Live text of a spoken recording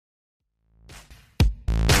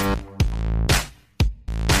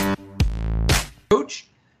Coach,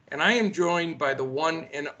 and I am joined by the one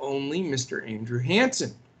and only Mr. Andrew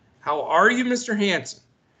Hansen. How are you, Mr. Hansen?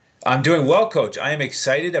 I'm doing well, Coach. I am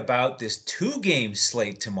excited about this two-game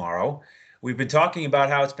slate tomorrow. We've been talking about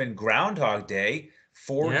how it's been Groundhog Day,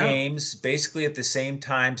 four Yeah, games basically at the same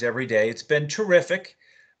times every day. It's been terrific,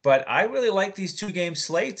 but I really like these two-game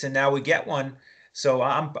slates, and now we get one, so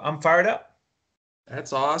I'm fired up.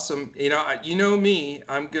 that's awesome. You know me,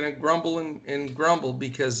 I'm going to grumble and grumble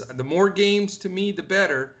because the more games to me, the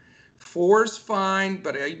better. Four's fine,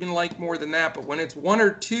 but I even like more than that. But when it's one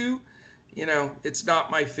or two, it's not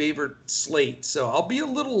my favorite slate. So I'll be a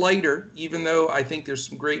little lighter, even though I think there's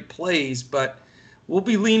some great plays. But we'll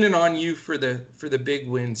be leaning on you for the big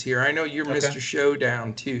wins here. I know you're Okay. Mr.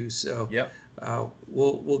 Showdown too, so Yep.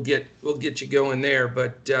 we'll get you going there.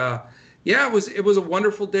 But yeah, it was a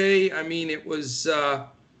wonderful day. I mean, it was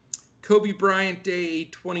Kobe Bryant Day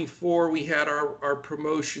 24. We had our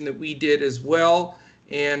promotion that we did as well.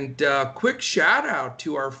 And quick shout out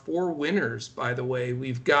to our four winners, by the way.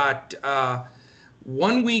 We've got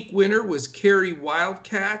 1 week winner was Carrie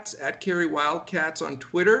Wildcats at Carrie Wildcats on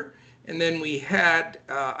Twitter. And then we had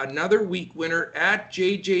another week winner at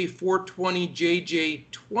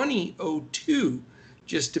JJ420JJ2002,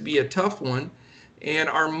 just to be a tough one. And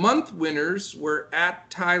our month winners were at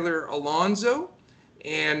Tyler Alonso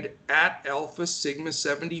and at Alpha Sigma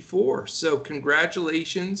 74. So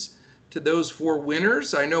congratulations to those four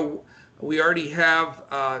winners. I know we already have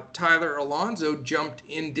Tyler Alonso jumped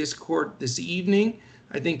in Discord this evening.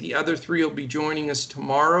 I think the other three will be joining us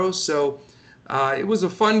tomorrow. So it was a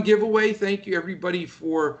fun giveaway. Thank you, everybody,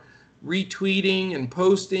 for retweeting and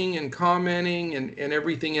posting and commenting and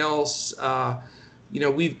everything else.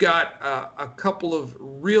 We've got a couple of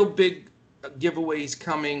real big giveaways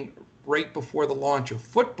coming right before the launch of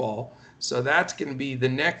football. So that's going to be the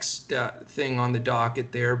next thing on the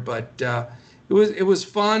docket there. But it was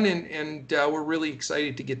fun, and we're really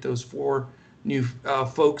excited to get those four new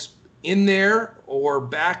folks in there or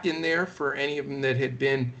back in there for any of them that had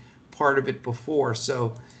been part of it before.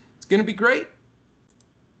 So it's going to be great.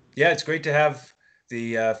 Yeah, it's great to have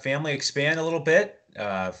the family expand a little bit.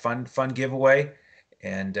 Fun giveaway,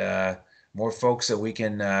 and more folks that we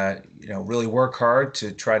can really work hard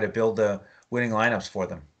to try to build the winning lineups for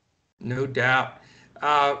them. No doubt.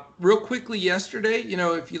 Real quickly, yesterday,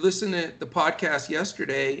 if you listen to the podcast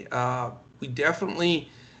yesterday, we definitely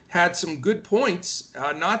had some good points.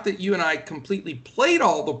 Not that you and I completely played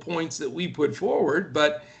all the points that we put forward,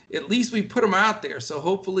 but at least we put them out there. So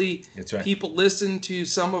hopefully That's right. people listen to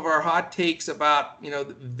some of our hot takes about,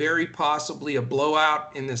 very possibly a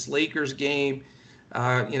blowout in this Lakers game.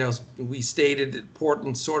 We stated that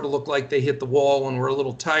Portland sort of looked like they hit the wall and were a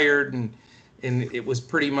little tired, and it was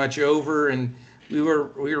pretty much over, and we were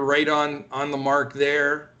right on the mark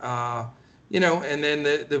there, and then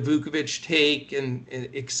the Vukovic take and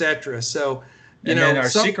et cetera. So, then our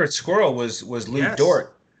secret squirrel was Luke yes,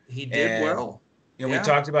 Dort. He did well. We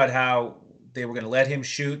talked about how they were going to let him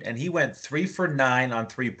shoot, and he went 3 for 9 on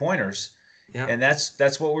 3-pointers. Yeah. And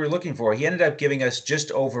that's what we were looking for. He ended up giving us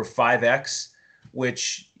just over 5x,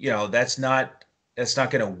 which, that's not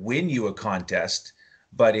going to win you a contest,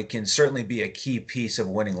 but it can certainly be a key piece of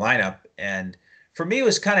a winning lineup. And for me, it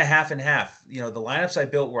was kind of half and half. The lineups I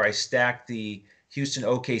built where I stacked the Houston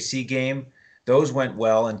OKC game, those went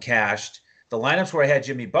well and cashed. The lineups where I had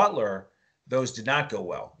Jimmy Butler, those did not go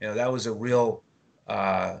well. That was a real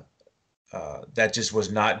that just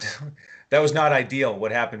was not that was not ideal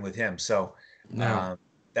what happened with him. So No.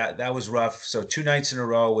 That was rough. So 2 nights in a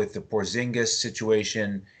row with the Porzingis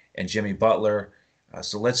situation and Jimmy Butler.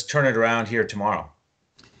 So let's turn it around here tomorrow.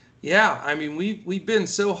 Yeah, I mean, we've been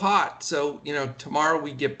so hot. So, tomorrow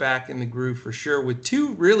we get back in the groove for sure with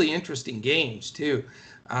two really interesting games too.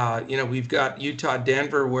 We've got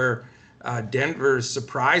Utah-Denver, where Denver is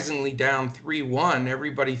surprisingly down 3-1.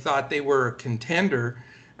 Everybody thought they were a contender.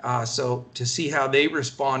 So to see how they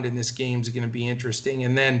respond in this game is going to be interesting.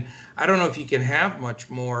 And then I don't know if you can have much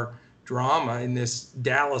more drama in this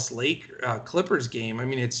Dallas Clippers game. I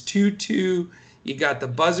mean, it's 2-2. You got the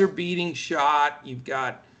buzzer-beating shot. You've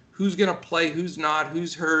got who's going to play, who's not,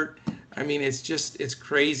 who's hurt. I mean, it's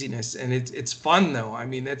craziness, and it's fun though. I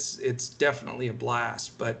mean, it's definitely a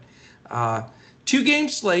blast. But 2-game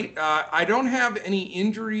slate. I don't have any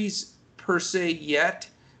injuries per se yet.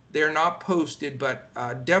 They're not posted, but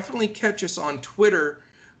definitely catch us on Twitter.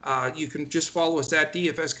 You can just follow us at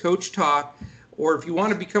DFS Coach Talk, or if you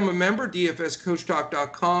want to become a member,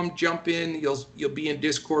 dfscoachtalk.com. Jump in. You'll be in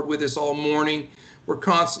Discord with us all morning. We're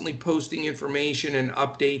constantly posting information and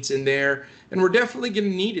updates in there, and we're definitely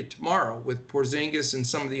going to need it tomorrow with Porzingis and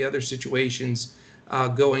some of the other situations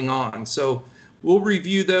going on. So we'll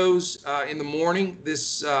review those in the morning.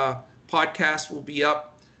 This podcast will be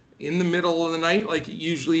up in the middle of the night like it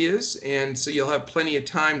usually is, and so you'll have plenty of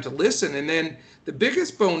time to listen. And then the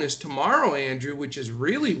biggest bonus tomorrow, Andrew, which is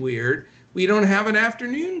really weird, we don't have an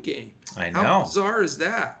afternoon game. I know. How bizarre is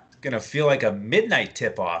that? It's going to feel like a midnight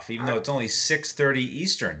tip-off, even though it's only 6:30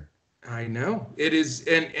 Eastern. I know. It is,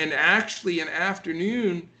 and actually an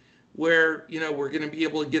afternoon where, we're going to be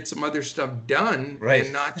able to get some other stuff done, right,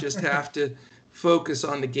 and not just have to focus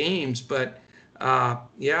on the games. But I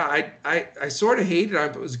sort of hated it. I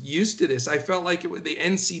was used to this. I felt like it was the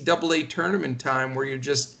NCAA tournament time where you're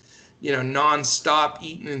just, nonstop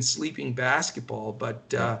eating and sleeping basketball.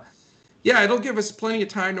 But it'll give us plenty of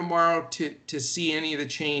time tomorrow to see any of the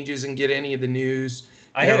changes and get any of the news.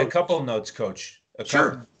 I had a couple of notes, Coach.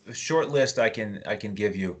 Sure. A short list I can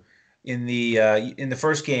give you. In the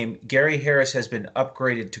first game, Gary Harris has been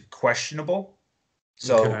upgraded to questionable.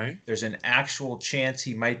 So there's an actual chance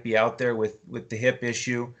he might be out there with the hip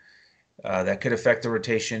issue. That could affect the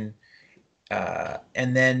rotation.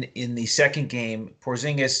 And then in the second game,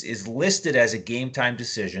 Porzingis is listed as a game-time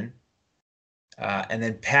decision. And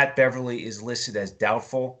then Pat Beverly is listed as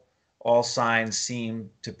doubtful. All signs seem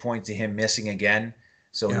to point to him missing again.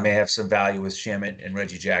 So he may have some value with Shamet and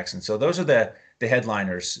Reggie Jackson. So those are the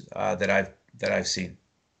headliners that I've seen.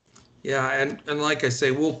 Yeah, and like I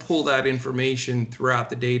say, we'll pull that information throughout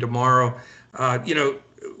the day tomorrow.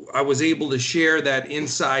 I was able to share that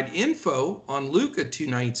inside info on Luka 2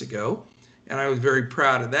 nights ago, and I was very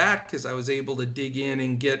proud of that because I was able to dig in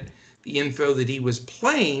and get the info that he was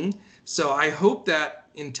playing. So I hope that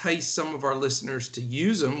enticed some of our listeners to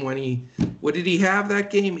use him when what did he have that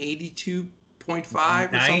game? 82.5 or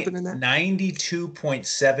something in that?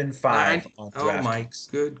 92.75 on DraftKings. Oh my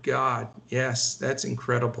good God. Yes, that's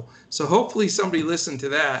incredible. So hopefully somebody listened to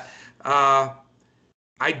that.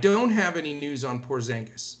 I don't have any news on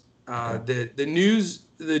Porzingis. The news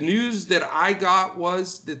that I got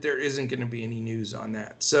was that there isn't going to be any news on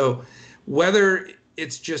that. So whether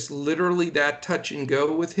it's just literally that touch and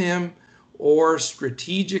go with him, or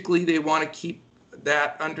strategically they want to keep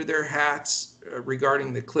that under their hats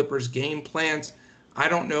regarding the Clippers game plans, I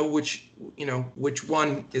don't know which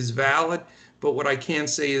one is valid, but what I can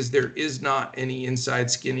say is there is not any inside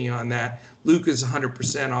skinny on that. Luka's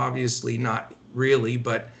 100%, obviously not really,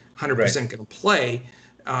 but 100% going to play.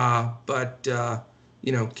 But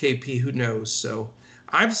KP, who knows? So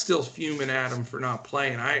I'm still fuming at him for not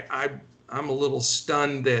playing. I'm a little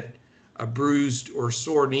stunned that a bruised or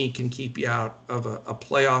sore knee can keep you out of a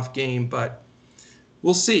playoff game, but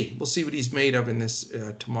we'll see. We'll see what he's made of in this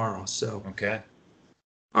tomorrow. So okay.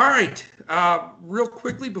 All right. Real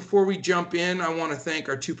quickly before we jump in, I want to thank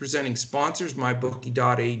our 2 presenting sponsors,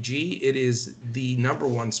 mybookie.ag. It is the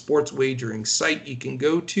 #1 sports wagering site you can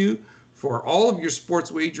go to for all of your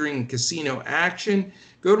sports wagering and casino action.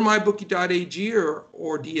 Go to mybookie.ag or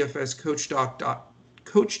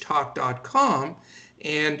dfscoachtalk.com,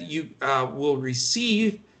 and you will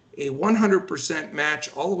receive a 100%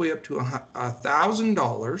 match all the way up to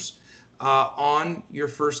 $1,000 on your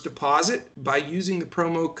first deposit by using the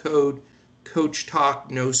promo code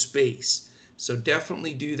CoachTalk, no space. So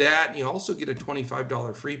definitely do that. And you also get a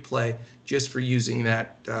 $25 free play just for using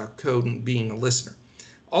that code and being a listener.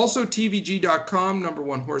 Also, TVG.com,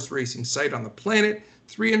 #1 horse racing site on the planet.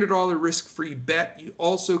 $300 risk-free bet. You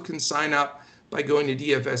also can sign up by going to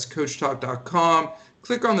dfscoachtalk.com.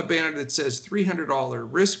 Click on the banner that says $300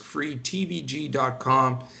 risk-free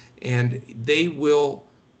TVG.com, and they will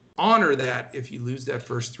honor that if you lose that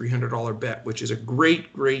first $300 bet, which is a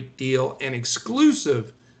great, great deal and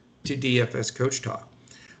exclusive to DFS Coach Talk.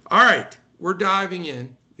 All right, we're diving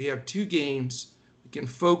in. We have 2 games. We can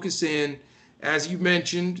focus in, as you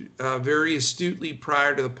mentioned very astutely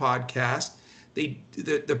prior to the podcast.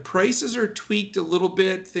 The prices are tweaked a little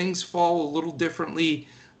bit. Things fall a little differently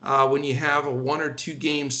when you have a 1 or 2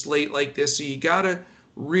 game slate like this. So you got to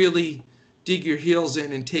really dig your heels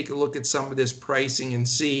in and take a look at some of this pricing and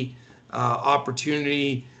see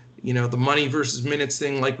opportunity. The money versus minutes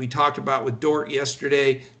thing, like we talked about with Dort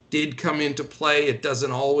yesterday, did come into play. It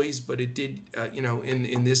doesn't always, but it did,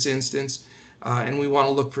 in this instance. And we want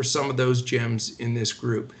to look for some of those gems in this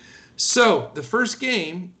group. So the first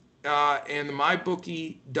game and the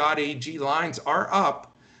mybookie.ag lines are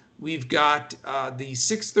up. We've got the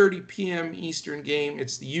 6:30 p.m. Eastern game.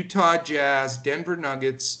 It's the Utah Jazz, Denver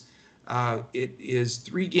Nuggets. It is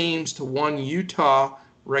 3-1 Utah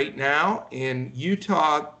right now, and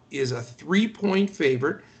Utah is a 3-point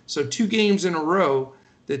favorite. So 2 games in a row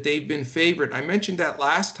that they've been favored. I mentioned that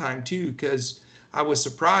last time too, because I was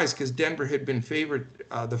surprised because Denver had been favored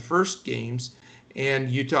the first games,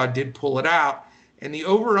 and Utah did pull it out. And the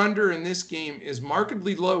over-under in this game is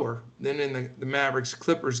markedly lower than in the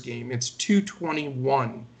Mavericks-Clippers game. It's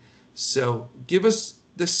 221. So give us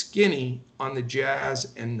the skinny on the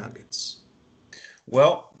Jazz and Nuggets.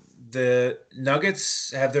 Well, the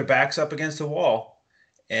Nuggets have their backs up against the wall,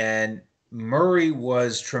 and Murray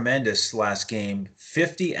was tremendous last game.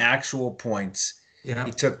 50 actual points. Yeah.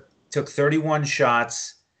 He took 31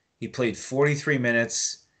 shots. He played 43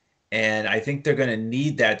 minutes, and I think they're going to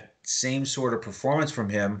need that same sort of performance from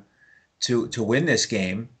him to win this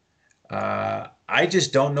game. I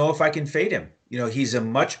just don't know if I can fade him. He's a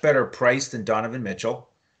much better price than Donovan Mitchell.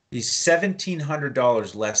 He's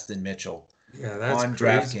 $1,700 less than Mitchell. Yeah, that's on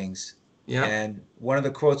crazy. DraftKings. Yeah. And one of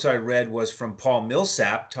the quotes I read was from Paul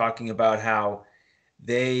Millsap talking about how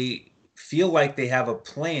they feel like they have a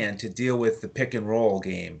plan to deal with the pick and roll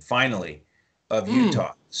game, finally, of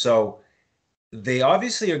Utah. So they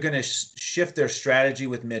obviously are going to shift their strategy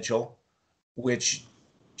with Mitchell, which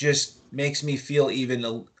just makes me feel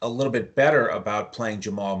even a little bit better about playing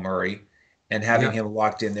Jamal Murray and having him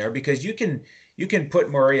locked in there, because you can put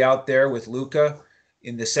Murray out there with Luka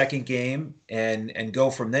in the second game and go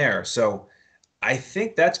from there. So I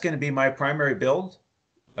think that's going to be my primary build.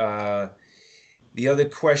 The other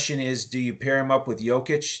question is, do you pair him up with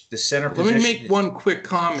Jokic, the center position? Let me make one quick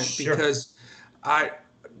comment. Sure. Because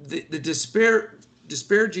the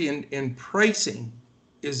disparity in pricing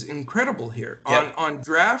is incredible here. Yep. On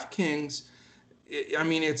DraftKings, I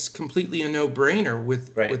mean, it's completely a no-brainer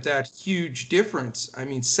with that huge difference. I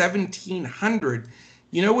mean, 1,700.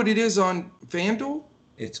 You know what it is on FanDuel?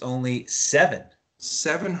 It's only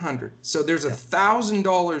 700. So there's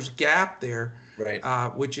 $1,000 gap there,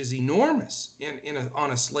 right? Which is enormous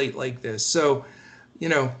on a slate like this. So,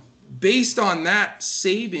 based on that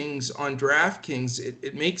savings on DraftKings,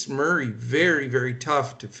 it makes Murray very, very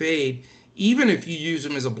tough to fade, even if you use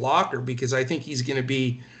him as a blocker, because I think he's going to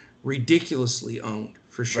be ridiculously owned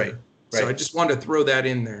for sure. Right. So I just wanted to throw that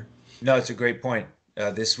in there. No, it's a great point.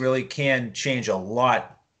 This really can change a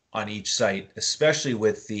lot on each site, especially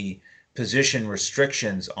with the position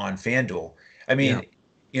restrictions on FanDuel. I mean,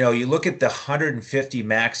 you look at the 150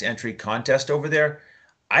 max entry contest over there.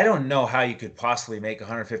 I don't know how you could possibly make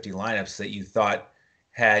 150 lineups that you thought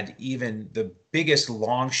had even the biggest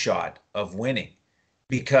long shot of winning,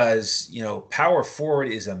 because, power forward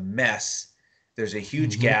is a mess. There's a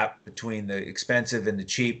huge gap between the expensive and the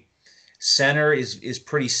cheap. Center is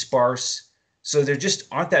pretty sparse. So there just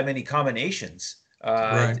aren't that many combinations.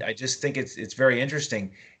 I just think it's very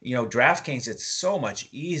interesting. DraftKings, it's so much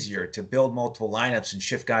easier to build multiple lineups and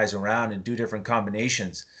shift guys around and do different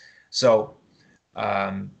combinations. So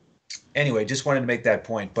anyway, just wanted to make that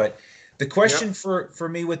point. But the question for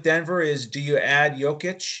me with Denver is, do you add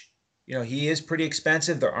Jokic? He is pretty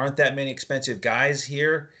expensive. There aren't that many expensive guys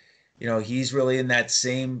here. He's really in that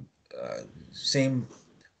same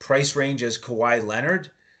price range as Kawhi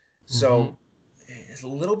Leonard. So it's a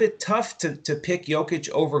little bit tough to pick Jokic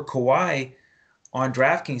over Kawhi on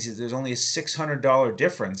DraftKings. There's only a $600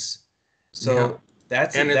 difference. So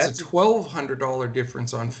that's a $1,200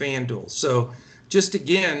 difference on FanDuel. So just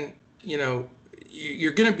again,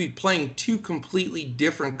 you're going to be playing two completely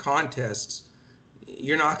different contests.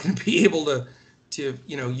 You're not going to be able to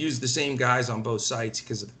use the same guys on both sites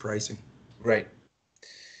because of the pricing. Right.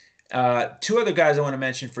 Two other guys I want to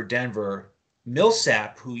mention for Denver.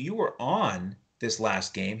 Millsap, who you were on this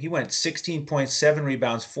last game, he went 16.7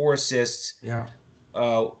 rebounds, 4 assists. Yeah.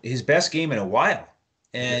 His best game in a while.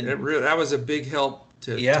 And that was a big help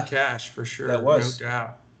to cash for sure. That was. No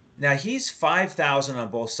doubt. Now he's 5,000 on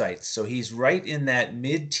both sites, so he's right in that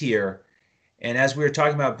mid-tier. And as we were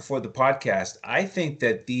talking about before the podcast, I think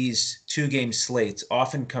that these two-game slates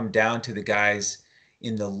often come down to the guys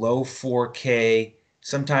in the low 4K,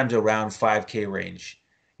 sometimes around 5K range.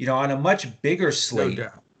 On a much bigger slate,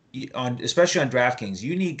 especially on DraftKings,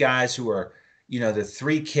 you need guys who are, the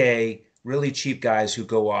 3K, really cheap guys who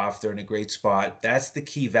go off. They're in a great spot. That's the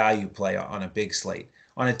key value play on a big slate.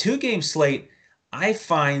 On a two-game slate, I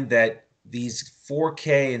find that these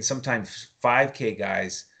 4K and sometimes 5K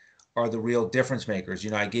guys are the real difference makers.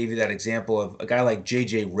 I gave you that example of a guy like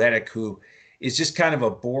JJ Redick, who is just kind of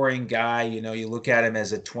a boring guy. You look at him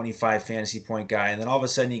as a 25 fantasy point guy, and then all of a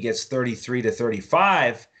sudden he gets 33 to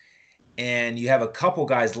 35, and you have a couple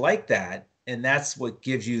guys like that, and that's what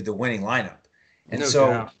gives you the winning lineup. And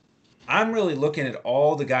I'm really looking at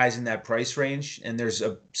all the guys in that price range, and there's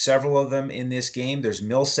several of them in this game. There's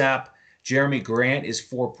Millsap. Jeremy Grant is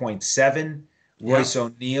 4.7. Royce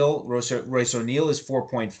O'Neal is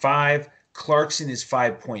 4.5. Clarkson is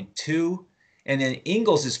 5.2. And then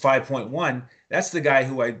Ingles is 5.1. That's the guy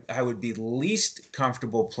who I would be least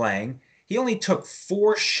comfortable playing. He only took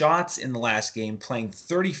 4 shots in the last game, playing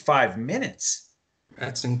 35 minutes.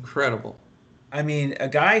 That's incredible. I mean, a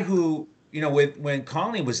guy who, when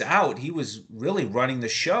Conley was out, he was really running the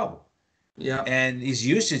show. Yeah. And his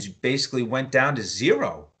usage basically went down to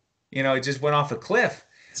 0. It just went off a cliff.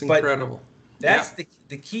 It's incredible. But that's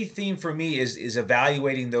the key theme for me is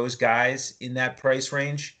evaluating those guys in that price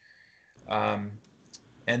range. And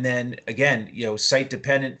then again, site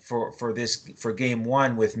dependent for game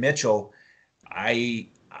 1 with Mitchell. I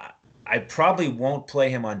probably won't play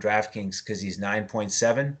him on DraftKings because he's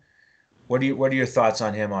 9.7. What are your thoughts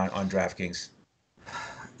on him on DraftKings?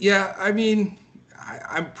 Yeah, I mean,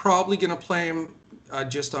 I'm probably going to play him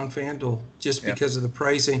just on FanDuel just because of the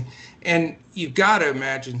pricing. And you've got to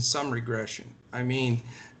imagine some regression. I mean,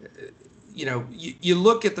 you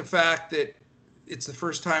look at the fact that it's the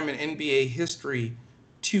first time in NBA history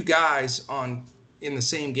 2 guys in the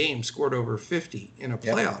same game scored over 50 in a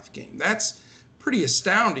playoff game. That's pretty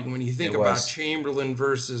astounding when you think about Chamberlain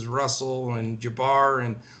versus Russell and Jabbar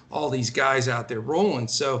and all these guys out there rolling.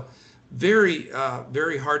 So very,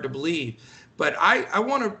 very hard to believe. But I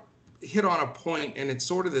want to hit on a point, and it's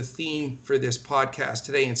sort of the theme for this podcast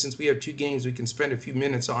today. And since we have 2 games, we can spend a few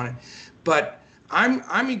minutes on it. But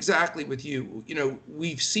I'm exactly with you.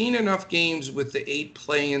 We've seen enough games with the 8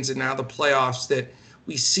 play-ins and now the playoffs that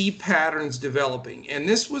we see patterns developing. And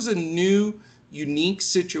this was a new, unique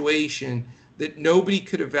situation that nobody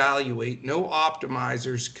could evaluate, no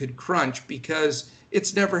optimizers could crunch because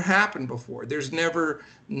it's never happened before. There's never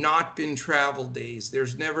not been travel days.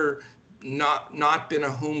 There's never not been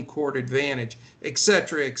a home court advantage, et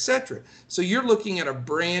cetera, et cetera. So you're looking at a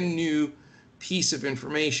brand new piece of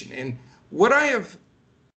information. And what I have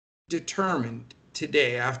determined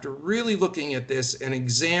today after really looking at this and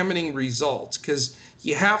examining results, because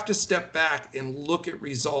you have to step back and look at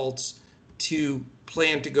results to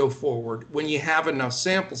plan to go forward when you have enough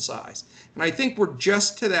sample size. And I think we're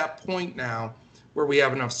just to that point now where we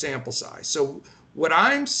have enough sample size. So what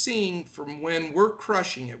I'm seeing from when we're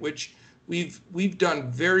crushing it, which we've done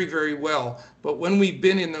very, very well, but when we've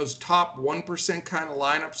been in those top 1% kind of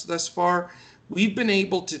lineups thus far, we've been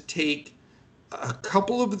able to take a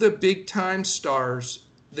couple of the big time stars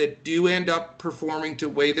that do end up performing to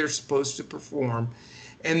the way they're supposed to perform,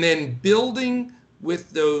 and then building with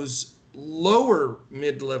those lower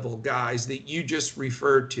mid-level guys that you just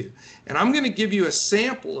referred to. And I'm going to give you a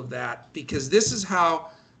sample of that because this is how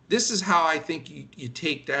I think you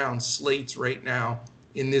take down slates right now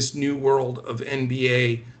in this new world of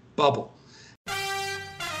NBA bubble.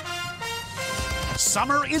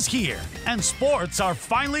 Summer is here and sports are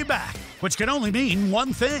finally back, which can only mean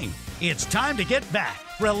one thing. It's time to get back,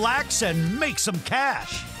 relax, and make some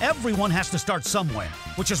cash. Everyone has to start somewhere,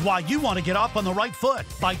 which is why you want to get off on the right foot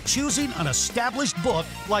by choosing an established book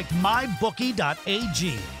like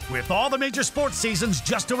mybookie.ag. With all the major sports seasons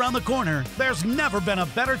just around the corner, there's never been a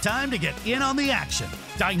better time to get in on the action.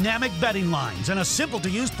 Dynamic betting lines and a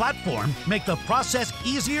simple-to-use platform make the process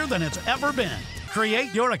easier than it's ever been.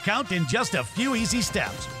 Create your account in just a few easy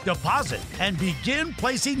steps. Deposit and begin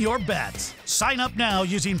placing your bets. Sign up now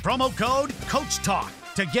using promo code COACHTALK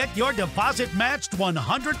to get your deposit matched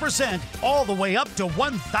 100% all the way up to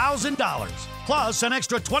 $1,000. Plus an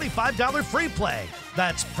extra $25 free play.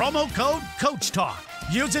 That's promo code COACHTALK.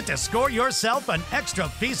 Use it to score yourself an extra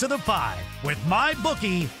piece of the pie. With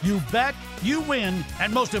MyBookie, you bet, you win,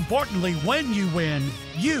 and most importantly, when you win,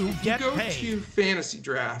 you get paid. You go to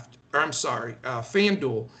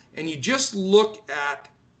FanDuel, and you just look at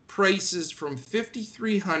prices from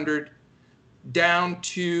 5,300 down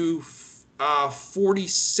to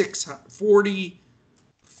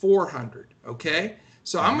 4,400. Okay,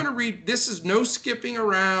 so I'm going to read. This is no skipping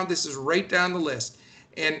around. This is right down the list,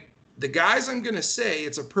 and the guys I'm going to say,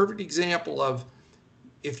 it's a perfect example of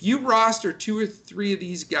if you roster 2 or 3 of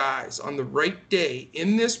these guys on the right day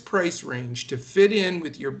in this price range to fit in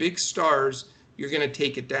with your big stars, you're going to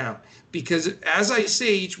take it down. Because as I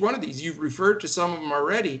say, each one of these, you've referred to some of them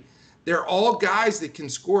already, they're all guys that can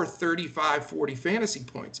score 35, 40 fantasy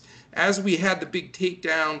points. As we had the big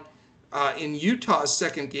takedown in Utah's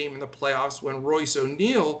second game in the playoffs when Royce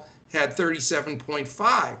O'Neal had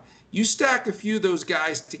 37.5. You stack a few of those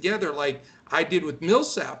guys together like I did with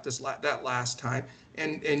Millsap that last time,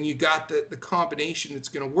 and you got the combination that's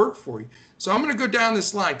going to work for you. So I'm going to go down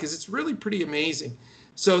this line because it's really pretty amazing.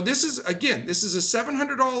 So this is a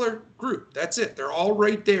 $700 group. That's it. They're all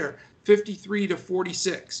right there, 53 to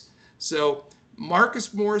 46. So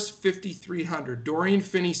Marcus Morris, 5,300. Dorian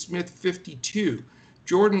Finney-Smith, 52.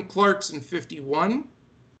 Jordan Clarkson, 51.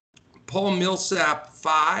 Paul Millsap,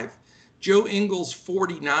 5. Joe Ingles,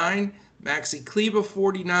 49. Maxi Kleber,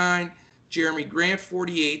 49. Jeremy Grant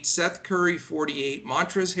 48, Seth Curry 48,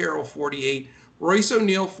 Montrezl Harrell 48, Royce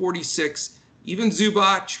O'Neal 46, even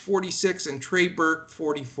Zubac 46, and Trey Burke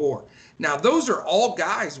 44. Now those are all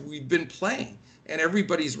guys we've been playing and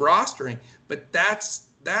everybody's rostering, but that's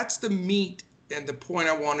the meat and the point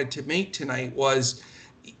I wanted to make tonight was,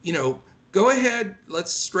 go ahead,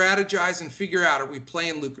 let's strategize and figure out, are we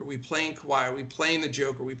playing Luke? Are we playing Kawhi? Are we playing the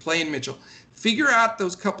Joker? Are we playing Mitchell? Figure out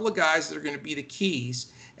those couple of guys that are going to be the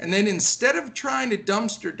keys. And then instead of trying to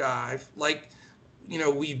dumpster dive, like,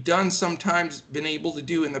 we've done sometimes been able to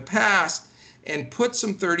do in the past, and put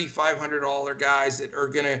some $3,500 guys that are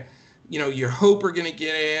going to, you hope are going to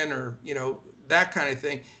get in, or, that kind of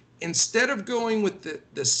thing. Instead of going with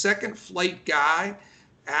the second flight guy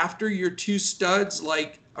after your two studs,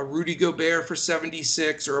 like a Rudy Gobert for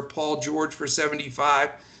 76 or a Paul George for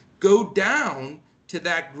 75, go down to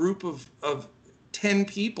that group of 10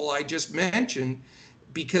 people I just mentioned,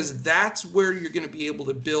 because that's where you're going to be able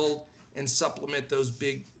to build and supplement those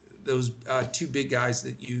two big guys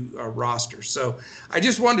that you roster. So I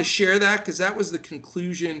just wanted to share that because that was the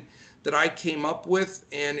conclusion that I came up with,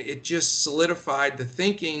 and it just solidified the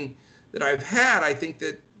thinking that I've had. I think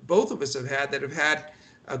that both of us have had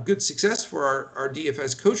a good success for our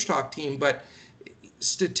DFS Coach Talk team, but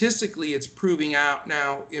statistically it's proving out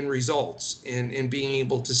now in results and in being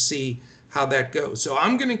able to see how that goes. So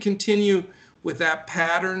I'm going to continue with that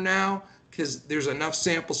pattern now because there's enough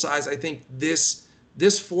sample size. I think this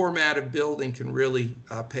format of building can really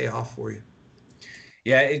pay off for you.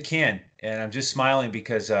 Yeah, it can. And I'm just smiling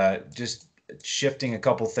because just shifting a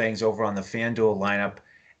couple things over on the FanDuel lineup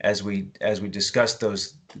as we discuss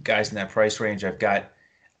those guys in that price range. I've got,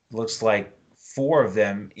 looks like 4 of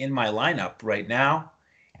them in my lineup right now.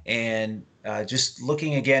 And just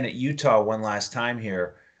looking again at Utah one last time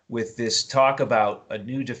here with this talk about a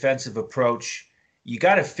new defensive approach, you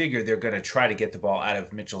got to figure they're going to try to get the ball out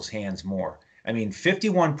of Mitchell's hands more. I mean,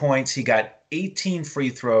 51 points. He got 18 free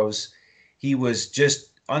throws. He was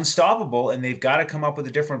just unstoppable, and they've got to come up with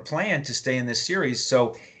a different plan to stay in this series.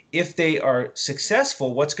 So if they are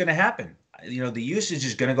successful, what's going to happen? The usage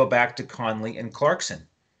is going to go back to Conley and Clarkson.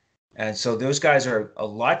 And so those guys are a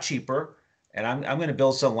lot cheaper, and I'm going to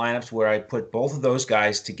build some lineups where I put both of those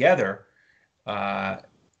guys together,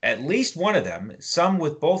 at least one of them, some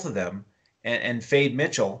with both of them, and fade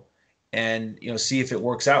Mitchell, and see if it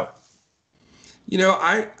works out.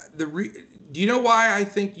 Do you know why I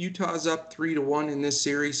think Utah's up 3-1 in this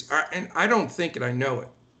series? And I don't think it, I know it.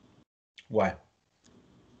 Why?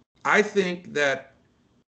 I think that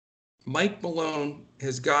Mike Malone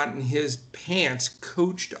has gotten his pants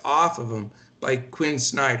coached off of him by Quinn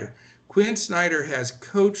Snyder. Quinn Snyder has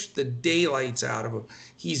coached the daylights out of him.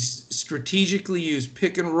 He's strategically used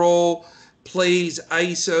pick and roll, plays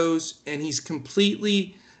ISOs, and he's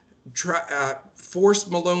completely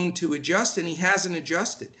forced Malone to adjust, and he hasn't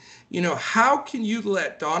adjusted. How can you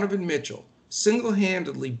let Donovan Mitchell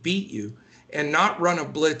single-handedly beat you and not run a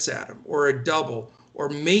blitz at him or a double or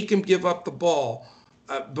make him give up the ball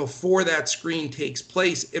before that screen takes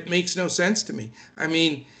place? It makes no sense to me. I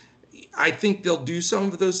mean, I think they'll do some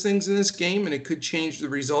of those things in this game, and it could change the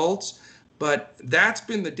results, but that's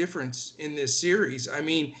been the difference in this series. I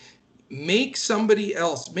mean, make somebody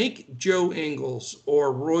else, make Joe Ingles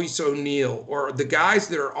or Royce O'Neal or the guys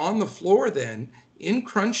that are on the floor then in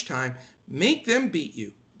crunch time, make them beat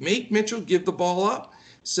you. Make Mitchell give the ball up.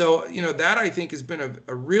 So, that I think has been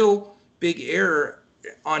a real big error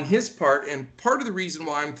on his part. And part of the reason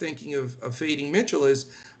why I'm thinking of fading Mitchell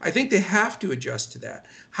is I think they have to adjust to that.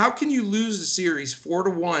 How can you lose a series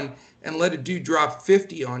 4-1 and let a dude drop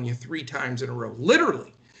 50 on you 3 times in a row?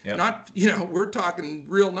 Literally. Yep. Not, we're talking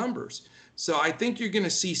real numbers. So I think you're going to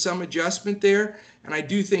see some adjustment there. And I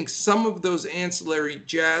do think some of those ancillary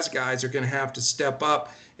Jazz guys are going to have to step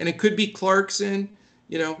up. And it could be Clarkson,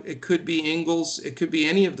 it could be Ingles, it could be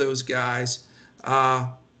any of those guys,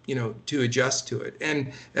 to adjust to it.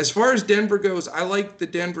 And as far as Denver goes, I like the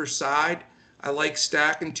Denver side. I like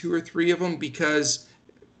stacking 2 or 3 of them because,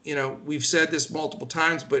 we've said this multiple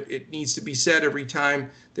times, but it needs to be said every time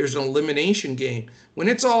there's an elimination game. When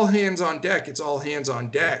it's all hands on deck, it's all hands on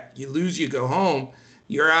deck. You lose, you go home.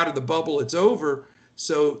 You're out of the bubble, it's over.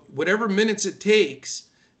 So whatever minutes it takes,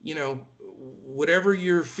 whatever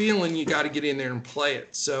you're feeling, you got to get in there and play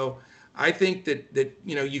it. So I think that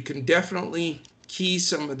you can definitely key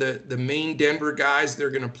some of the main Denver guys. They're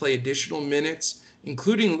going to play additional minutes,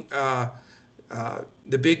 including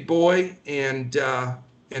the big boy and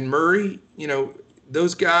Murray.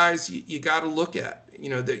 Those guys you got to look at.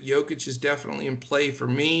 That Jokic is definitely in play for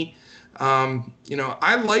me.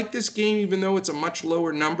 I like this game, even though it's a much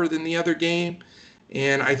lower number than the other game.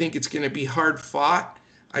 and I think it's going to be hard fought.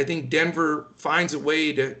 I think Denver finds a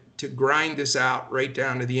way to grind this out right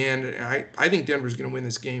down to the end. And I think Denver's going to win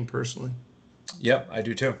this game personally. Yep, I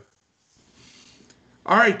do too.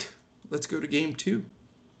 All right, let's go to game 2.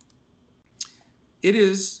 It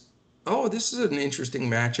is, this is an interesting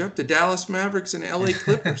matchup. The Dallas Mavericks and LA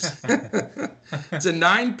Clippers. It's a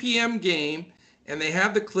 9 p.m. game, and they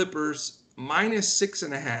have the Clippers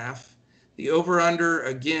 -6.5. The over-under,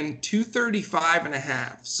 again,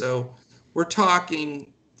 235.5. So we're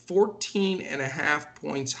talking 14.5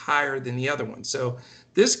 points higher than the other one. So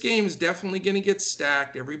this game is definitely going to get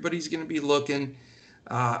stacked. Everybody's going to be looking.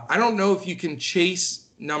 I don't know if you can chase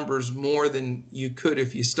numbers more than you could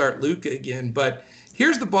if you start Luka again, but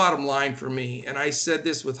here's the bottom line for me. And I said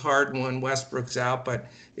this with Harden when Westbrook's out, but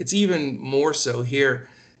it's even more so here.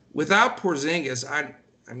 Without Porzingis,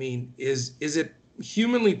 I mean, is it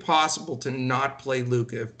humanly possible to not play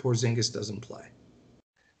Luka if Porzingis doesn't play?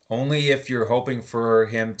 Only if you're hoping for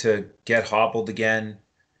him to get hobbled again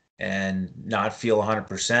and not feel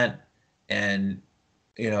 100% and,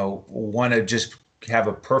 want to just have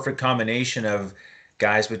a perfect combination of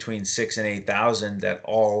guys between 6,000 and 8,000 that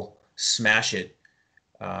all smash it.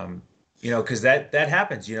 Because that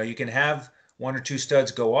happens. You can have one or two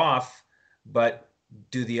studs go off, but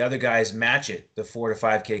do the other guys match it, the 4 to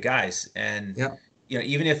 5K guys? And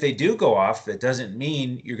even if they do go off, that doesn't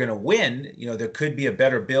mean you're going to win. There could be a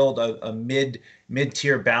better build, a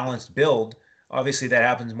mid-tier balanced build. Obviously, that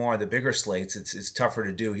happens more on the bigger slates. It's tougher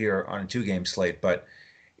to do here on a 2-game slate. But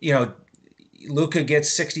Luka gets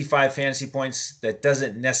 65 fantasy points. That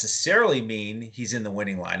doesn't necessarily mean he's in the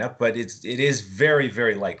winning lineup, but it is very,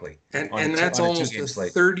 very likely. And that's almost a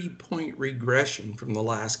 30-point regression from the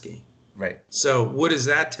last game. Right. So what does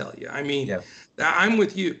that tell you? I mean, I'm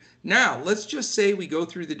with you. Now, let's just say we go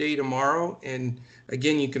through the day tomorrow, and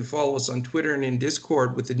again, you can follow us on Twitter and in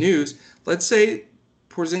Discord with the news. Let's say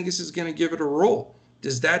Porzingis is going to give it a roll.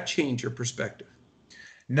 Does that change your perspective?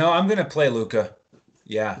 No, I'm going to play Luka.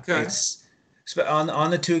 Yeah. Okay. It's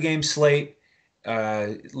on the 2-game slate.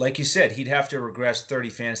 Like you said, he'd have to regress 30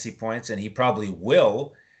 fantasy points, and he probably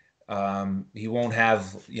will. He won't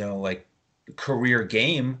have, like career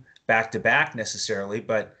game back-to-back necessarily,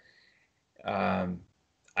 but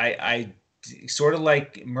I sort of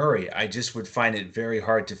like Murray. I just would find it very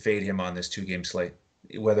hard to fade him on this 2-game slate,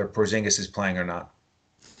 whether Porzingis is playing or not.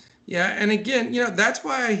 Yeah, and again, that's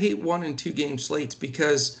why I hate 1 and 2 game slates,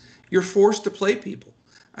 because you're forced to play people.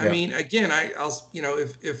 I mean, again, I'll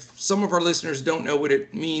if some of our listeners don't know what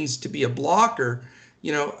it means to be a blocker,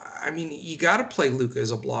 I mean, you got to play Luka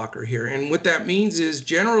as a blocker here. And what that means is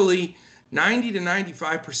generally 90 to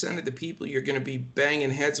 95% of the people you're going to be banging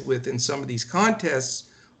heads with in some of these contests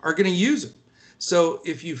are going to use him. So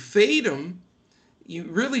if you fade him, you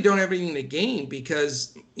really don't have anything to gain,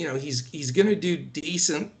 because he's going to do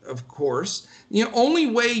decent, of course. Only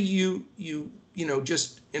way you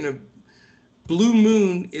just in a blue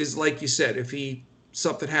moon is, like you said, if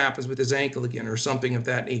something happens with his ankle again or something of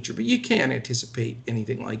that nature, but you can't anticipate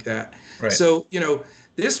anything like that. Right. So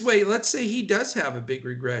this way, let's say he does have a big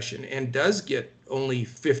regression and does get only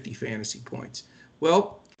 50 fantasy points.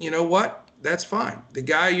 Well, you know what? That's fine. The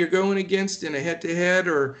guy you're going against in a head-to-head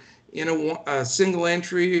or in a single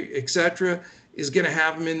entry, etc., is going to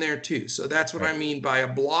have him in there too. So that's what I mean by a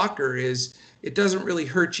blocker is it doesn't really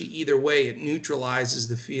hurt you either way. It neutralizes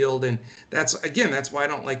the field. And that's why I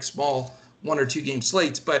don't like small 1 or 2 game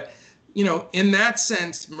slates. But, in that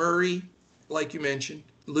sense, Murray, like you mentioned,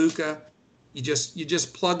 Luka, you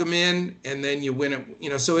just plug them in and then you win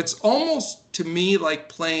it. So it's almost to me like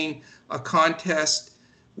playing a contest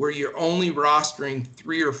where you're only rostering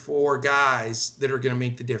 3 or 4 guys that are going to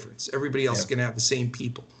make the difference. Everybody else is going to have the same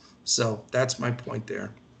people. So that's my point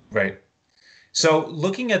there. Right. So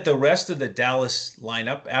looking at the rest of the Dallas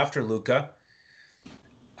lineup after Luka,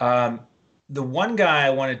 the one guy I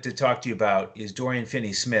wanted to talk to you about is Dorian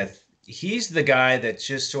Finney-Smith. He's the guy that's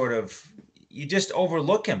just sort of, you just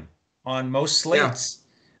overlook him on most slates.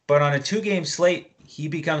 But on a 2-game slate, he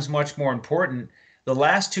becomes much more important. The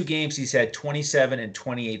last 2 games, he's had 27 and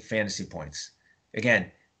 28 fantasy points.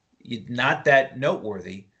 Again, not that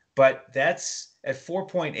noteworthy, but that's at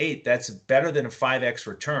 4.8, that's better than a 5x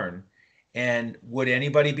return. And would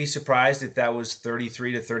anybody be surprised if that was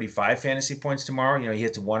 33 to 35 fantasy points tomorrow? He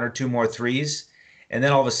hits 1 or 2 more threes. And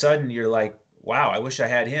then all of a sudden you're like, wow, I wish I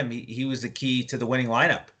had him. He was the key to the winning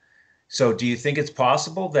lineup. So do you think it's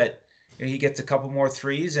possible that he gets a couple more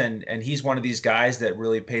threes and he's one of these guys that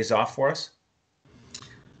really pays off for us?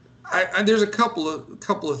 There's a couple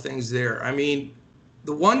of things there. I mean,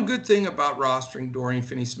 the one good thing about rostering Dorian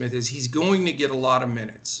Finney-Smith is he's going to get a lot of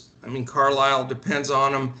minutes. I mean, Carlisle depends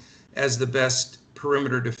on him as the best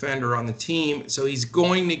perimeter defender on the team, so he's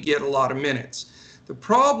going to get a lot of minutes. The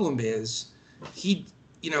problem is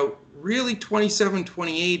really 27,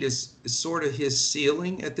 28 is sort of his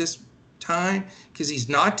ceiling at this time because he's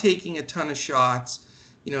not taking a ton of shots.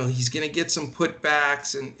 He's going to get some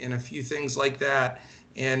putbacks and a few things like that.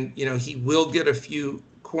 And, he will get a few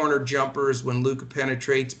corner jumpers when Luka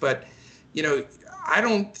penetrates. But, I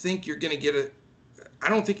don't think you're going to get I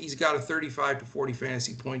don't think he's got a 35 to 40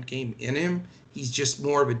 fantasy point game in him. He's just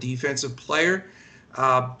more of a defensive player.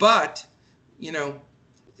 But,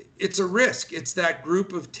 it's a risk. It's that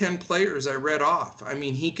group of 10 players I read off. I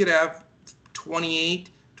mean, he could have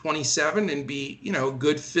 28, 27 and be, a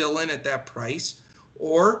good fill-in at that price.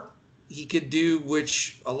 Or he could do,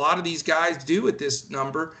 which a lot of these guys do at this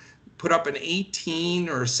number, put up an 18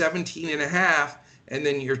 or 17 and a half, and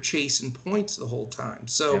then you're chasing points the whole time.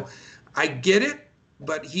 So yeah. I get it,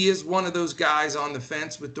 but he is one of those guys on the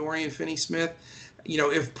fence with Dorian Finney-Smith.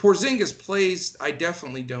 If Porzingis plays, I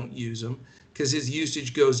definitely don't use him because his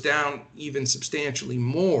usage goes down even substantially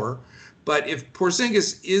more. But if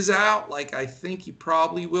Porzingis is out, like I think he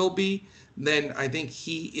probably will be, then I think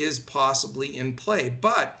he is possibly in play.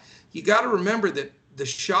 But you got to remember that the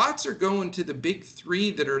shots are going to the big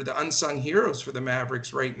three that are the unsung heroes for the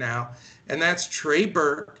Mavericks right now, and that's Trey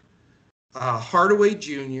Burke, Hardaway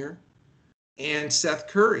Jr., and Seth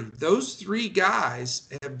Curry. Those three guys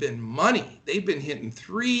have been money. They've been hitting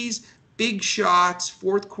threes, big shots,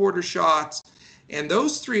 fourth quarter shots, and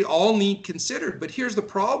those three all need considered. But here's the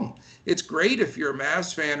problem. It's great if you're a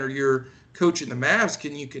Mavs fan or you're coaching the Mavs,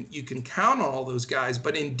 you can count on all those guys.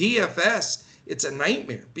 But in DFS, it's a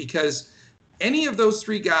nightmare because any of those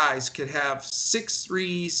three guys could have 6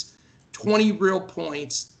 threes, 20 real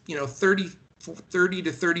points, 30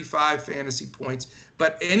 to 35 fantasy points.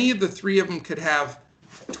 But any of the three of them could have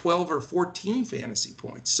 12 or 14 fantasy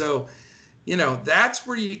points. So, that's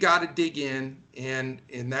where you got to dig in, and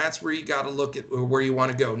that's where you got to look at where you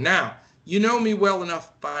want to go. Now, you know me well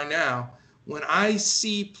enough by now. When I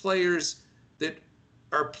see players that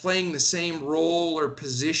are playing the same role or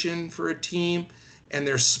position for a team and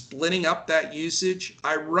they're splitting up that usage,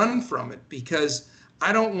 I run from it because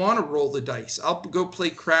I don't want to roll the dice. I'll go play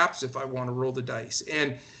craps if I want to roll the dice.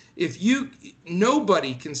 And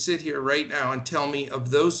nobody can sit here right now and tell me of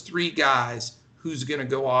those three guys who's going to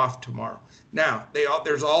go off tomorrow. Now,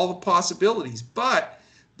 there's all the possibilities, but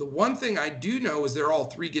the one thing I do know is they're all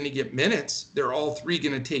three going to get minutes. They're all three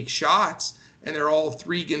going to take shots, and they're all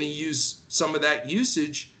three going to use some of that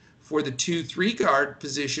usage for the 2-3 guard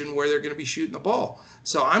position where they're going to be shooting the ball.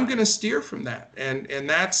 So I'm going to steer from that. And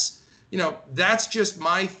that's, that's just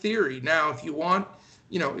my theory. Now, if you want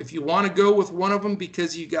to go with one of them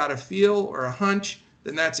because you got a feel or a hunch,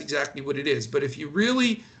 then that's exactly what it is. But if you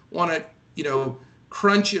really want to,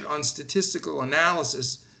 crunch it on statistical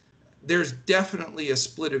analysis, there's definitely a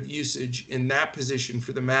split of usage in that position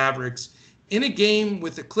for the Mavericks in a game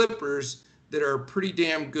with the Clippers that are a pretty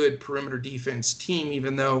damn good perimeter defense team,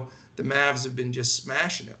 even though the Mavs have been just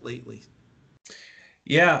smashing it lately.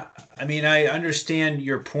 Yeah, I mean, I understand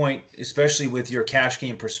your point, especially with your cash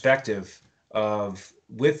game perspective of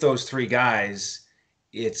with those three guys,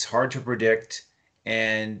 it's hard to predict,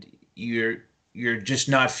 and you're just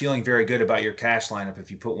not feeling very good about your cash lineup if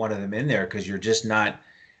you put one of them in there because you're just not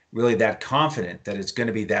really that confident that it's going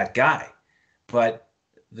to be that guy. But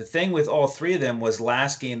the thing with all three of them was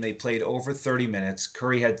last game they played over 30 minutes.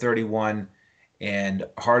 Curry had 31, and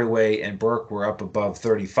Hardaway and Burke were up above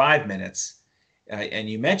 35 minutes. And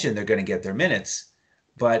you mentioned they're going to get their minutes.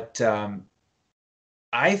 But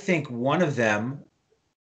I think one of them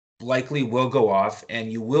likely will go off,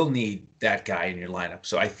 and you will need that guy in your lineup.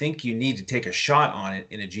 So I think you need to take a shot on it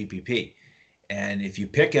in a GPP. And if you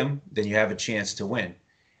pick him, then you have a chance to win.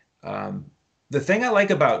 The thing I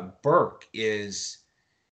like about Burke is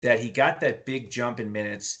that he got that big jump in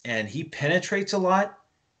minutes, and he penetrates a lot.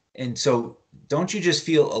 And so don't you just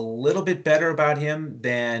feel a little bit better about him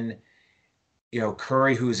than,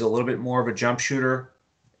 Curry, who's a little bit more of a jump shooter?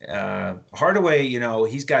 Hardaway,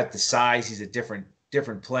 he's got the size. He's a different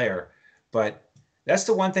player. But that's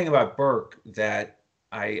the one thing about Burke that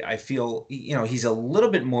I feel, he's a little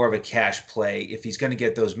bit more of a cash play if he's going to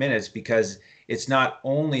get those minutes because it's not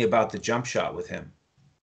only about the jump shot with him.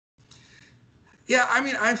 Yeah, I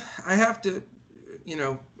mean, I have to,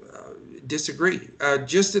 disagree,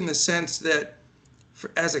 just in the sense that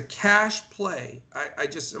as a cash play, I'm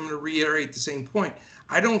going to reiterate the same point.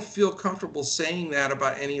 I don't feel comfortable saying that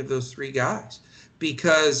about any of those three guys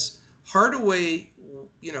because Hardaway,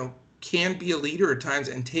 can be a leader at times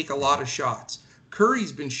and take a lot of shots.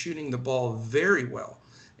 Curry's been shooting the ball very well.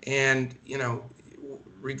 And,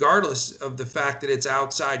 regardless of the fact that it's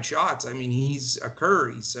outside shots, I mean, he's a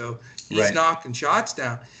Curry, so he's knocking shots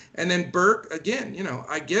down. And then Burke, again,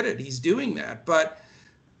 I get it. He's doing that. But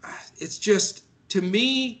it's just, to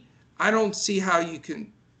me, I don't see how you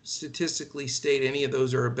can statistically state any of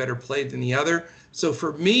those are a better play than the other. So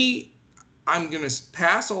for me, I'm going to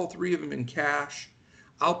pass all three of them in cash.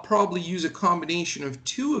 I'll probably use a combination of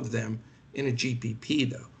two of them in a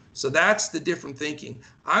GPP, though. So that's the different thinking.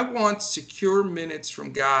 I want secure minutes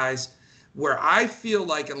from guys where I feel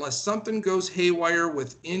like unless something goes haywire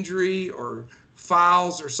with injury or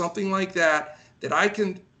fouls or something like that, that I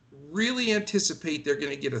can really anticipate they're going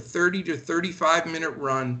to get a 30 to 35 minute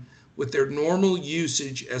run with their normal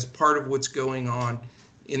usage as part of what's going on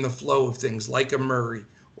in the flow of things, like a Murray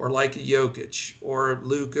or like a Jokic or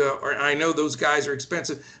Luka, or I know those guys are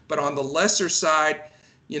expensive, but on the lesser side,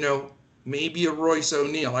 maybe a Royce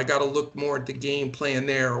O'Neal. I got to look more at the game plan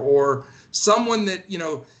there, or someone that,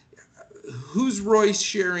 who's Royce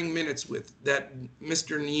sharing minutes with? That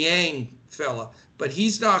Mr. Niang fella, but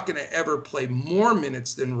he's not going to ever play more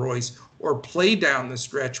minutes than Royce or play down the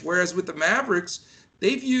stretch. Whereas with the Mavericks,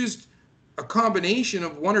 they've used a combination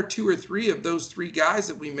of one or two or three of those three guys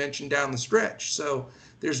that we mentioned down the stretch. So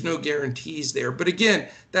there's no guarantees there. But again,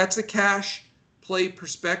 that's a cash play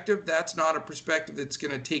perspective. That's not a perspective that's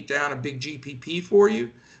going to take down a big GPP for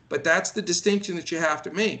you. But that's the distinction that you have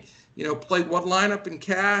to make. Play one lineup in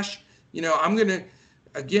cash. I'm going to,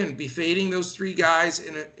 again, be fading those three guys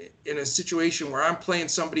in a situation where I'm playing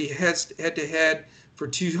somebody head to head for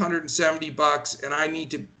 $270, and I need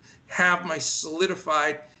to have my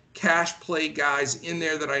solidified cash play guys in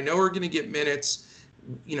there that I know are going to get minutes.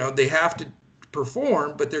 They have to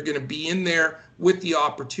perform, but they're going to be in there with the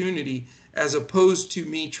opportunity, as opposed to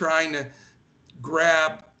me trying to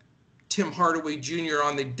grab Tim Hardaway Jr.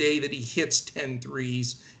 on the day that he hits 10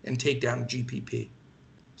 threes and take down a GPP.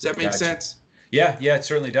 Does that make sense? Yeah, it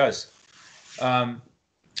certainly does. How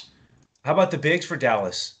about the bigs for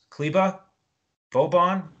Dallas? Kleba,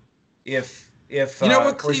 Boban? If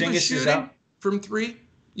what Kleba's shooting from three?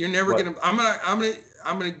 You're never gonna. I'm gonna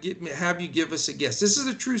have you give us a guess. This is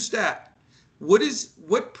a true stat.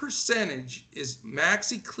 What percentage is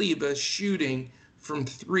Maxi Kleba shooting from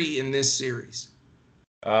three in this series?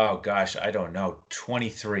 Oh gosh, I don't know.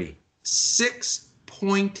 23.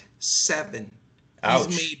 6.7. Ouch.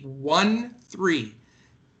 He's made 1 3.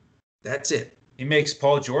 That's it. He makes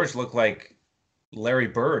Paul George look like Larry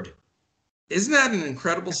Bird. Isn't that an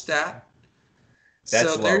incredible stat?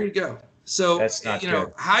 That's so low. There you go. So that's not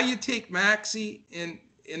good. How you take Maxi in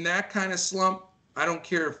that kind of slump, I don't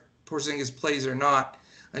care if Porzingis plays or not.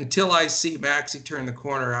 Until I see Maxi turn the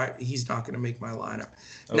corner, he's not going to make my lineup.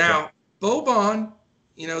 Okay. Now, Boban,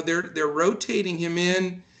 they're rotating him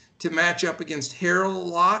in to match up against Harrell a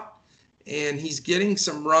lot, and he's getting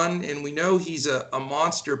some run, and we know he's a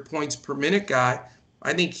monster points per minute guy.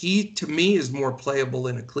 I think he, to me, is more playable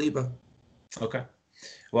than a Kleba. Okay.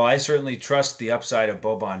 Well, I certainly trust the upside of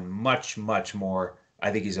Boban much, much more.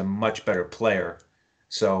 I think he's a much better player.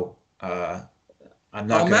 So I'm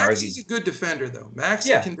not going to argue. Maxi's a good defender, though.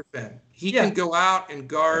 Maxi can defend. He can go out and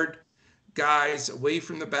guard guys away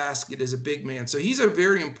from the basket as a big man. So he's a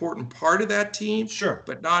very important part of that team. Sure.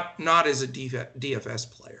 But not as a DFS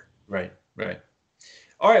player. Right.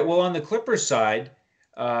 All right. Well, on the Clippers side,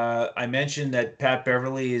 I mentioned that Pat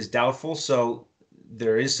Beverly is doubtful. So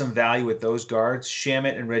there is some value with those guards.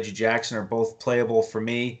 Shamet and Reggie Jackson are both playable for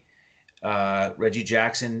me. Reggie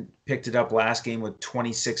Jackson picked it up last game with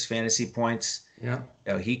 26 fantasy points. Yeah.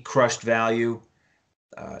 He crushed value.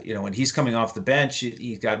 When he's coming off the bench,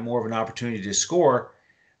 he's got more of an opportunity to score.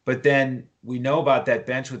 But then we know about that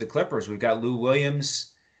bench with the Clippers. We've got Lou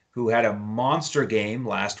Williams, who had a monster game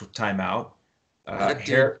last timeout.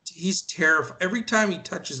 He's terrifying. Every time he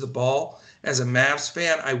touches the ball, as a Mavs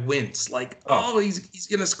fan, I wince. He's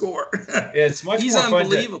going to score. It's much he's more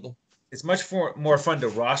unbelievable. It's much more fun to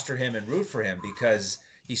roster him and root for him because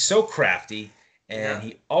he's so crafty and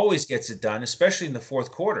he always gets it done, especially in the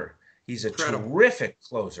fourth quarter. He's a terrific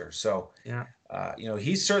closer. So,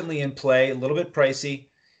 he's certainly in play, a little bit pricey.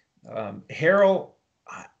 Harrell,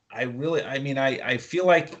 I feel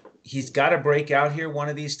like he's got to break out here one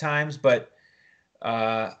of these times, but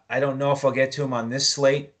I don't know if I'll get to him on this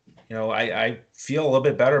slate. I feel a little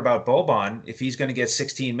bit better about Boban if he's going to get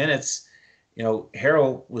 16 minutes.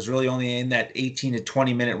 Harrell was really only in that 18 to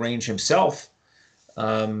 20 minute range himself.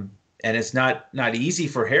 And it's not easy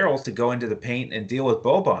for Harrell to go into the paint and deal with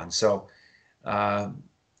Boban. So,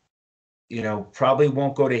 probably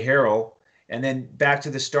won't go to Harrell. And then back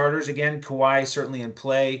to the starters again. Kawhi certainly in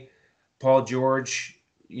play. Paul George,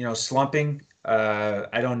 slumping.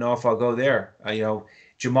 I don't know if I'll go there.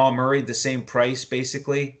 Jamal Murray, the same price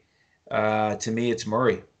basically. To me, it's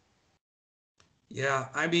Murray. Yeah,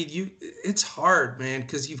 I mean, it's hard, man,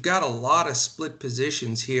 because you've got a lot of split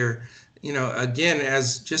positions here. Again,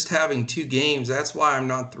 as just having 2 games, that's why I'm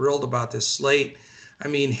not thrilled about this slate. I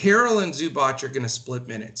mean, Harrell and Zubac are going to split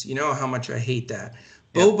minutes. You know how much I hate that.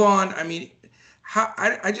 Yep. Boban, I mean,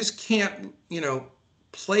 I just can't,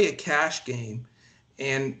 play a cash game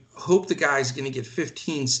and hope the guy's going to get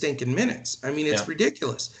 15 stinking minutes. I mean, it's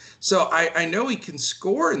ridiculous. So I know he can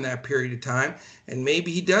score in that period of time, and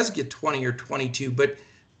maybe he does get 20 or 22, but,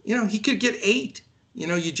 he could get 8.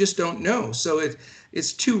 You just don't know. So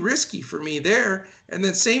it's too risky for me there. And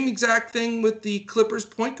then same exact thing with the Clippers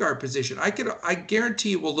point guard position. I guarantee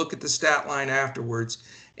you we'll look at the stat line afterwards,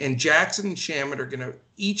 and Jackson and Shamet are going to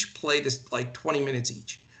each play this like 20 minutes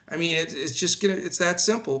each. I mean, it's that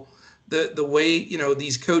simple. The way,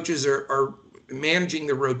 these coaches are managing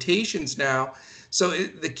the rotations now. So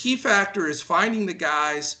the key factor is finding the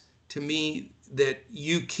guys, to me, that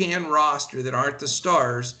you can roster that aren't the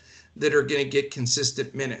stars that are going to get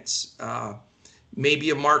consistent minutes. Maybe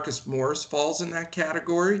a Marcus Morris falls in that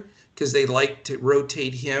category because they like to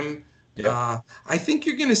rotate him. Yep. I think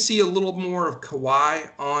you're going to see a little more of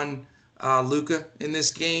Kawhi on Luka in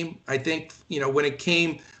this game. I think,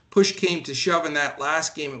 when push came to shove in that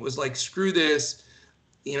last game, it was like, screw this.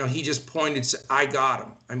 He just pointed, said, I got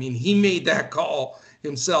him. I mean, he made that call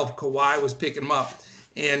himself. Kawhi was picking him up.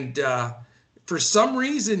 And for some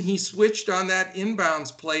reason, he switched on that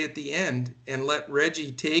inbounds play at the end and let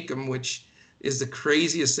Reggie take him, which is the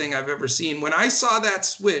craziest thing I've ever seen. When I saw that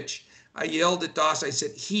switch, I yelled at Doss. I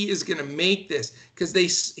said, he is going to make this, because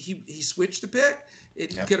he switched the pick. He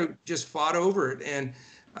could have just fought over it,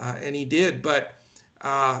 and he did. But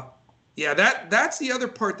that's the other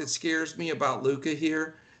part that scares me about Luka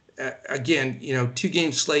here. Again,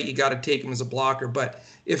 2-game slate, you got to take him as a blocker. But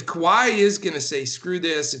if Kawhi is going to say, screw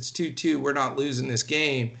this, it's 2-2, we're not losing this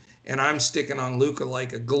game, and I'm sticking on Luka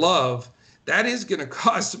like a glove, that is going to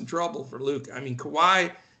cause some trouble for Luka. I mean,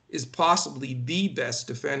 Kawhi is possibly the best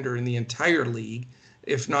defender in the entire league,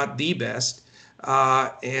 if not the best.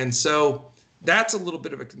 And so that's a little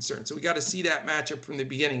bit of a concern. So we got to see that matchup from the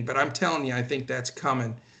beginning. But I'm telling you, I think that's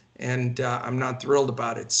coming, and I'm not thrilled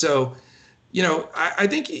about it. So, I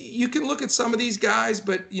think you can look at some of these guys,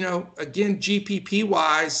 but, again,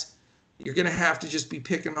 GPP-wise, you're going to have to just be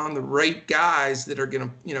picking on the right guys that are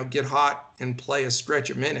going to, get hot and play a stretch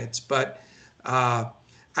of minutes. But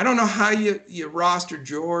I don't know how you roster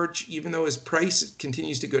George, even though his price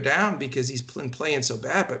continues to go down because he's been playing so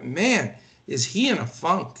bad. But, man, is he in a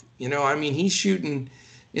funk? I mean, he's shooting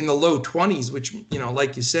in the low 20s, which,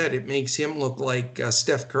 like you said, it makes him look like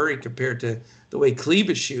Steph Curry compared to the way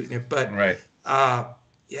Klebe is shooting it. But,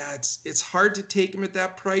 it's hard to take him at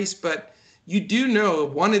that price. But you do know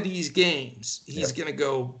one of these games he's going to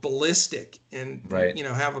go ballistic and,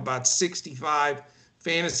 have about 65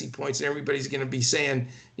 fantasy points, and everybody's going to be saying,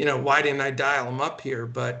 why didn't I dial him up here?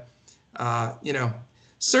 But,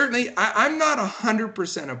 certainly I'm not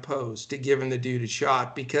 100% opposed to giving the dude a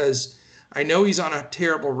shot, because I know he's on a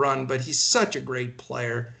terrible run, but he's such a great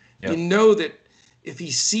player. Yep. You know that if he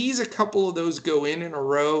sees a couple of those go in a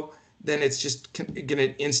row, then it's just going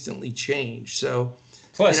to instantly change. So,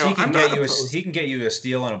 plus he can get you a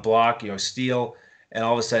steal and a block, steal, and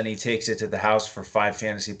all of a sudden he takes it to the house for 5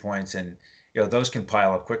 fantasy points, and those can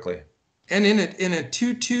pile up quickly. And in a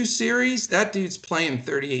 2-2 series, that dude's playing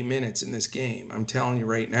 38 minutes in this game. I'm telling you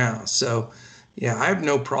right now. So, I have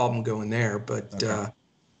no problem going there. But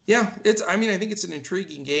I think it's an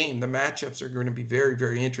intriguing game. The matchups are going to be very,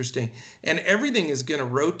 very interesting, and everything is going to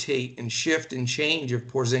rotate and shift and change if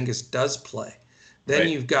Porzingis does play. Then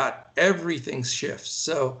you've got everything shifts.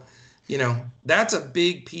 So, that's a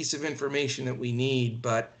big piece of information that we need.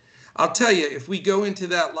 But I'll tell you, if we go into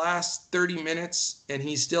that last 30 minutes and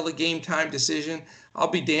he's still a game time decision, I'll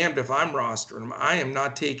be damned if I'm rostering him. I am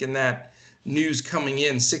not taking that news coming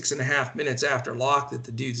in 6.5 minutes after lock that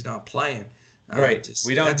the dude's not playing. Right.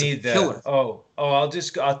 We don't need that.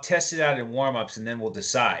 I'll test it out in warmups and then we'll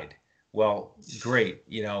decide. Well, great.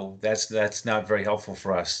 That's not very helpful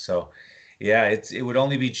for us. So, it would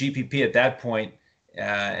only be GPP at that point,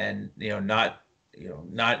 and not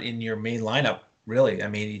in your main lineup. Really, I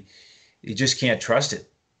mean, you just can't trust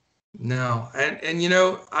it. No, and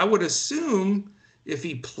I would assume if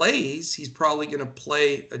he plays, he's probably going to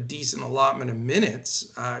play a decent allotment of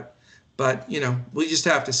minutes. But we just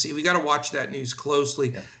have to see. We got to watch that news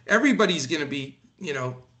closely. Yeah. Everybody's going to be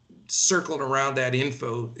circling around that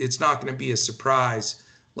info. It's not going to be a surprise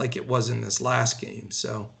like it was in this last game.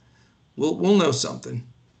 So we'll know something.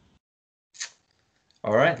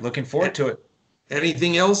 All right, looking forward to it.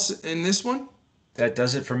 Anything else in this one? That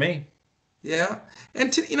does it for me. Yeah.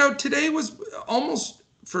 And, today was almost,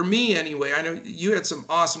 for me anyway, I know you had some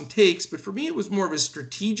awesome takes, but for me it was more of a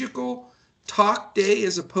strategical talk day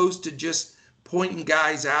as opposed to just pointing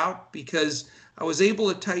guys out, because I was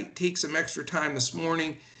able to take some extra time this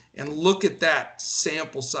morning and look at that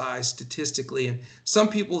sample size statistically. And some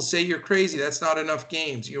people say you're crazy. That's not enough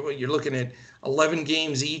games. You're looking at 11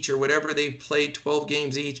 games each or whatever they've played, 12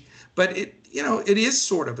 games each. But it is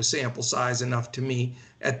sort of a sample size enough to me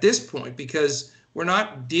at this point, because we're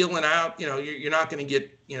not dealing out, you're not going to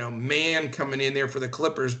get, man coming in there for the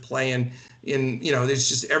Clippers playing in, there's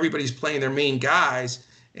just everybody's playing their main guys.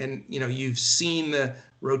 And, you've seen the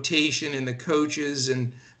rotation and the coaches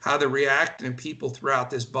and how they're reacting and people throughout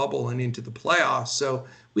this bubble and into the playoffs. So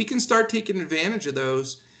we can start taking advantage of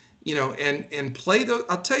those, and play those.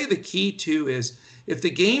 I'll tell you the key too is if the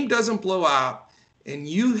game doesn't blow out and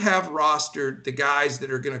you have rostered the guys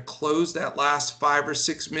that are going to close that last 5 or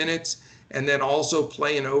 6 minutes and then also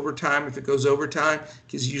play in overtime if it goes overtime,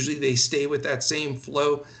 because usually they stay with that same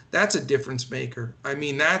flow, that's a difference maker. I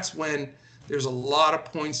mean, that's when there's a lot of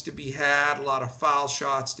points to be had, a lot of foul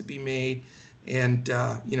shots to be made, and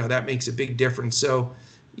that makes a big difference. So,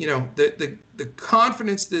 the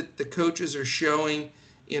confidence that the coaches are showing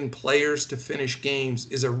in players to finish games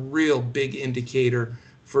is a real big indicator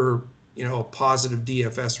for a positive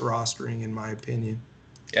DFS rostering, in my opinion.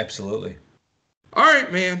 Absolutely. All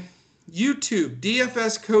right, man. YouTube,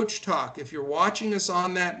 DFS Coach Talk. If you're watching us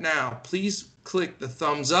on that now, please click the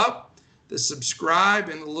thumbs up, the subscribe,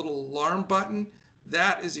 and the little alarm button.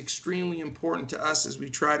 That is extremely important to us as we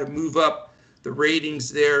try to move up the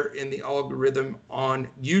ratings there in the algorithm on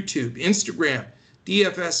YouTube. Instagram,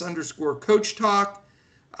 DFS_Coach Talk.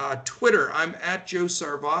 Twitter, I'm at Joe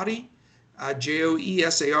Sarvadi,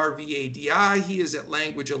 JoeSarvadi. He is at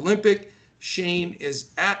Language Olympic. Shane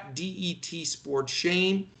is at DET Sports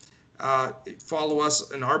Shane. Follow us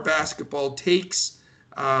in our basketball takes.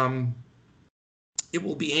 It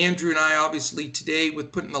will be Andrew and I, obviously, today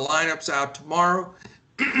with putting the lineups out tomorrow.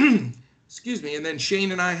 Excuse me. And then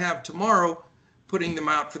Shane and I have tomorrow putting them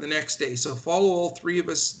out for the next day. So follow all three of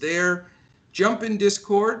us there. Jump in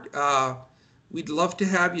Discord. We'd love to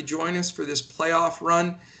have you join us for this playoff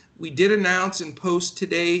run. We did announce and post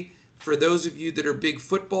today, for those of you that are big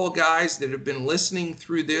football guys that have been listening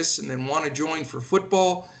through this and then want to join for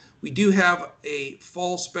football, we do have a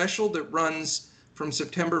fall special that runs from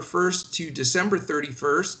September 1st to December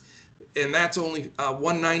 31st, and that's only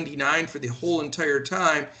 $199 for the whole entire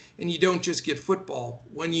time. And you don't just get football.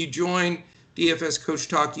 When you join DFS Coach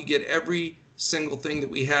Talk, you get every single thing that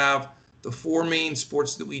we have, the 4 main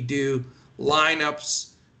sports that we do,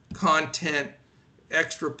 lineups, content,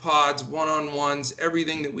 extra pods, one-on-ones,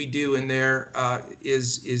 everything that we do in there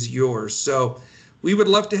is yours. So we would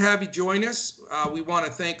love to have you join us. We want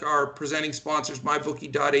to thank our presenting sponsors,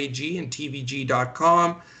 MyBookie.ag and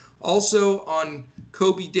TVG.com. Also on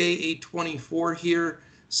Kobe Day 824 here,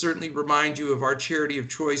 certainly remind you of our charity of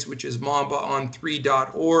choice, which is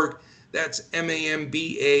mambaon3.org. That's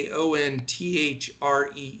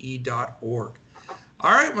MAMBAONTHREE.org.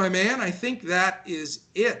 All right, my man, I think that is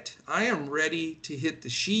it. I am ready to hit the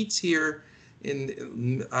sheets here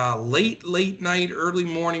in late night, early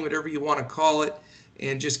morning, whatever you want to call it,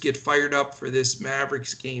 and just get fired up for this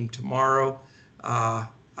Mavericks game tomorrow.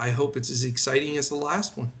 I hope it's as exciting as the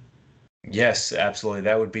last one. Yes, absolutely.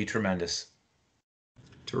 That would be tremendous.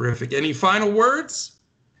 Terrific. Any final words?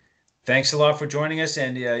 Thanks a lot for joining us.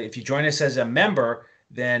 And if you join us as a member,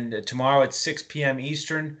 then tomorrow at 6 p.m.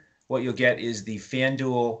 Eastern, what you'll get is the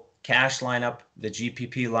FanDuel cash lineup, the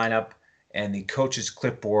GPP lineup, and the coach's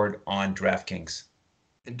clipboard on DraftKings.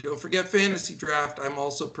 And don't forget Fantasy Draft. I'm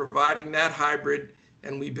also providing that hybrid,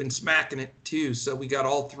 and we've been smacking it too. So we got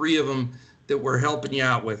all 3 of them that we're helping you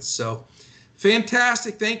out with. So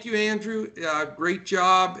fantastic. Thank you, Andrew. Great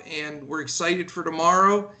job. And we're excited for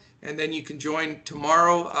tomorrow. And then you can join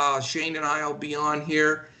tomorrow. Shane and I will be on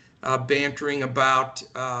here bantering about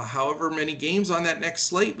however many games on that next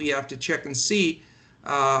slate. We have to check and see.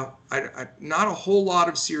 Not a whole lot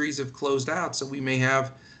of series have closed out, so we may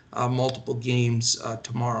have multiple games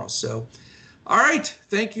tomorrow. So, all right.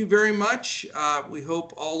 Thank you very much. We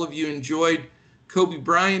hope all of you enjoyed Kobe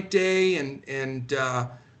Bryant Day, and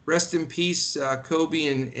rest in peace, Kobe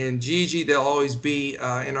and Gigi. They'll always be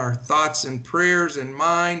in our thoughts and prayers and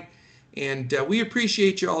mind. And we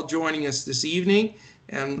appreciate you all joining us this evening.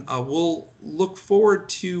 And we'll look forward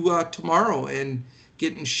to tomorrow and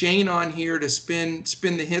getting Shane on here to spin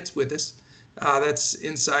the hits with us. That's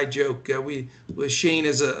inside joke. With Shane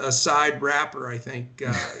as a side rapper, I think,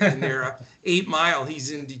 in there. 8 Mile, he's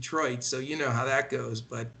in Detroit, so you know how that goes.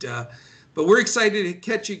 But we're excited to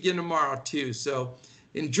catch you again tomorrow too. So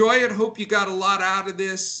enjoy it. Hope you got a lot out of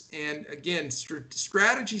this. And again,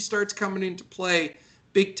 strategy starts coming into play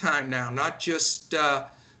big time now. Not just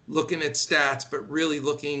looking at stats, but really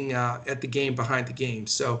looking at the game behind the game.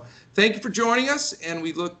 So thank you for joining us, and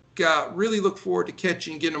we really look forward to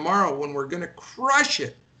catching you again tomorrow when we're going to crush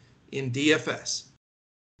it in DFS.